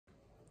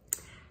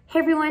Hey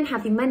everyone,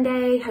 happy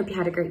Monday. Hope you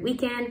had a great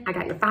weekend. I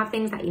got your 5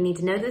 things that you need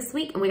to know this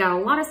week, and we got a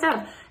lot of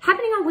stuff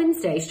happening on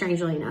Wednesday,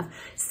 strangely enough.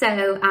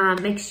 So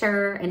make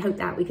sure and hope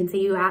that we can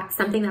see you at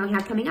something that we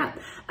have coming up.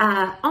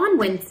 On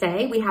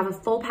Wednesday, we have a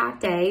full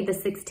packed day, the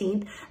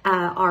 16th.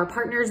 Our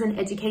Partners in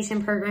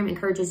Education program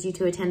encourages you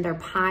to attend their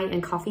pie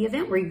and coffee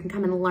event where you can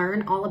come and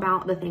learn all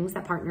about the things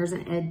that Partners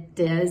in Ed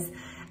does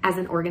as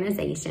an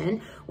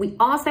organization. We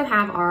also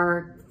have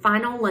our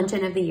final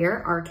luncheon of the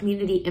year, our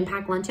Community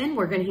Impact Luncheon.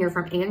 We're going to hear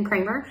from Ann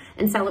Kramer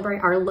and celebrate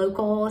our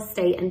local,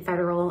 state, and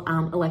federal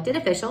elected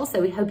officials. So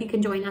we hope you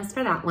can join us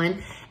for that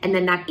one. And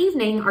then that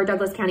evening, our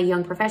Douglas County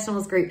Young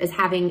Professionals group is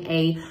having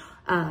a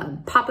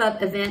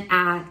pop-up event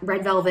at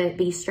Red Velvet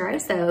Bistro.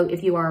 So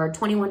if you are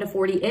 21 to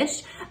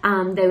 40-ish,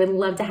 they would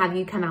love to have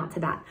you come out to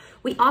that.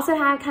 We also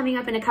have coming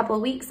up in a couple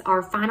of weeks,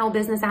 our final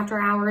business after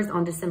hours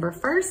on December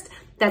 1st.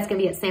 That's gonna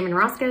be at Salmon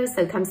Roscoe's.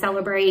 So come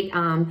celebrate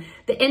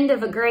the end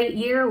of a great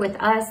year with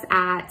us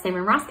at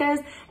Salmon Roscoe's.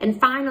 And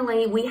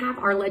finally, we have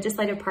our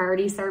legislative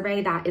priority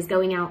survey that is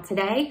going out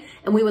today.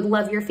 And we would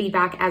love your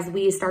feedback as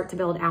we start to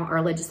build out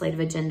our legislative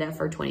agenda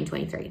for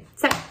 2023.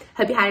 So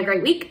hope you had a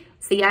great week.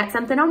 See you at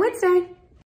something on Wednesday.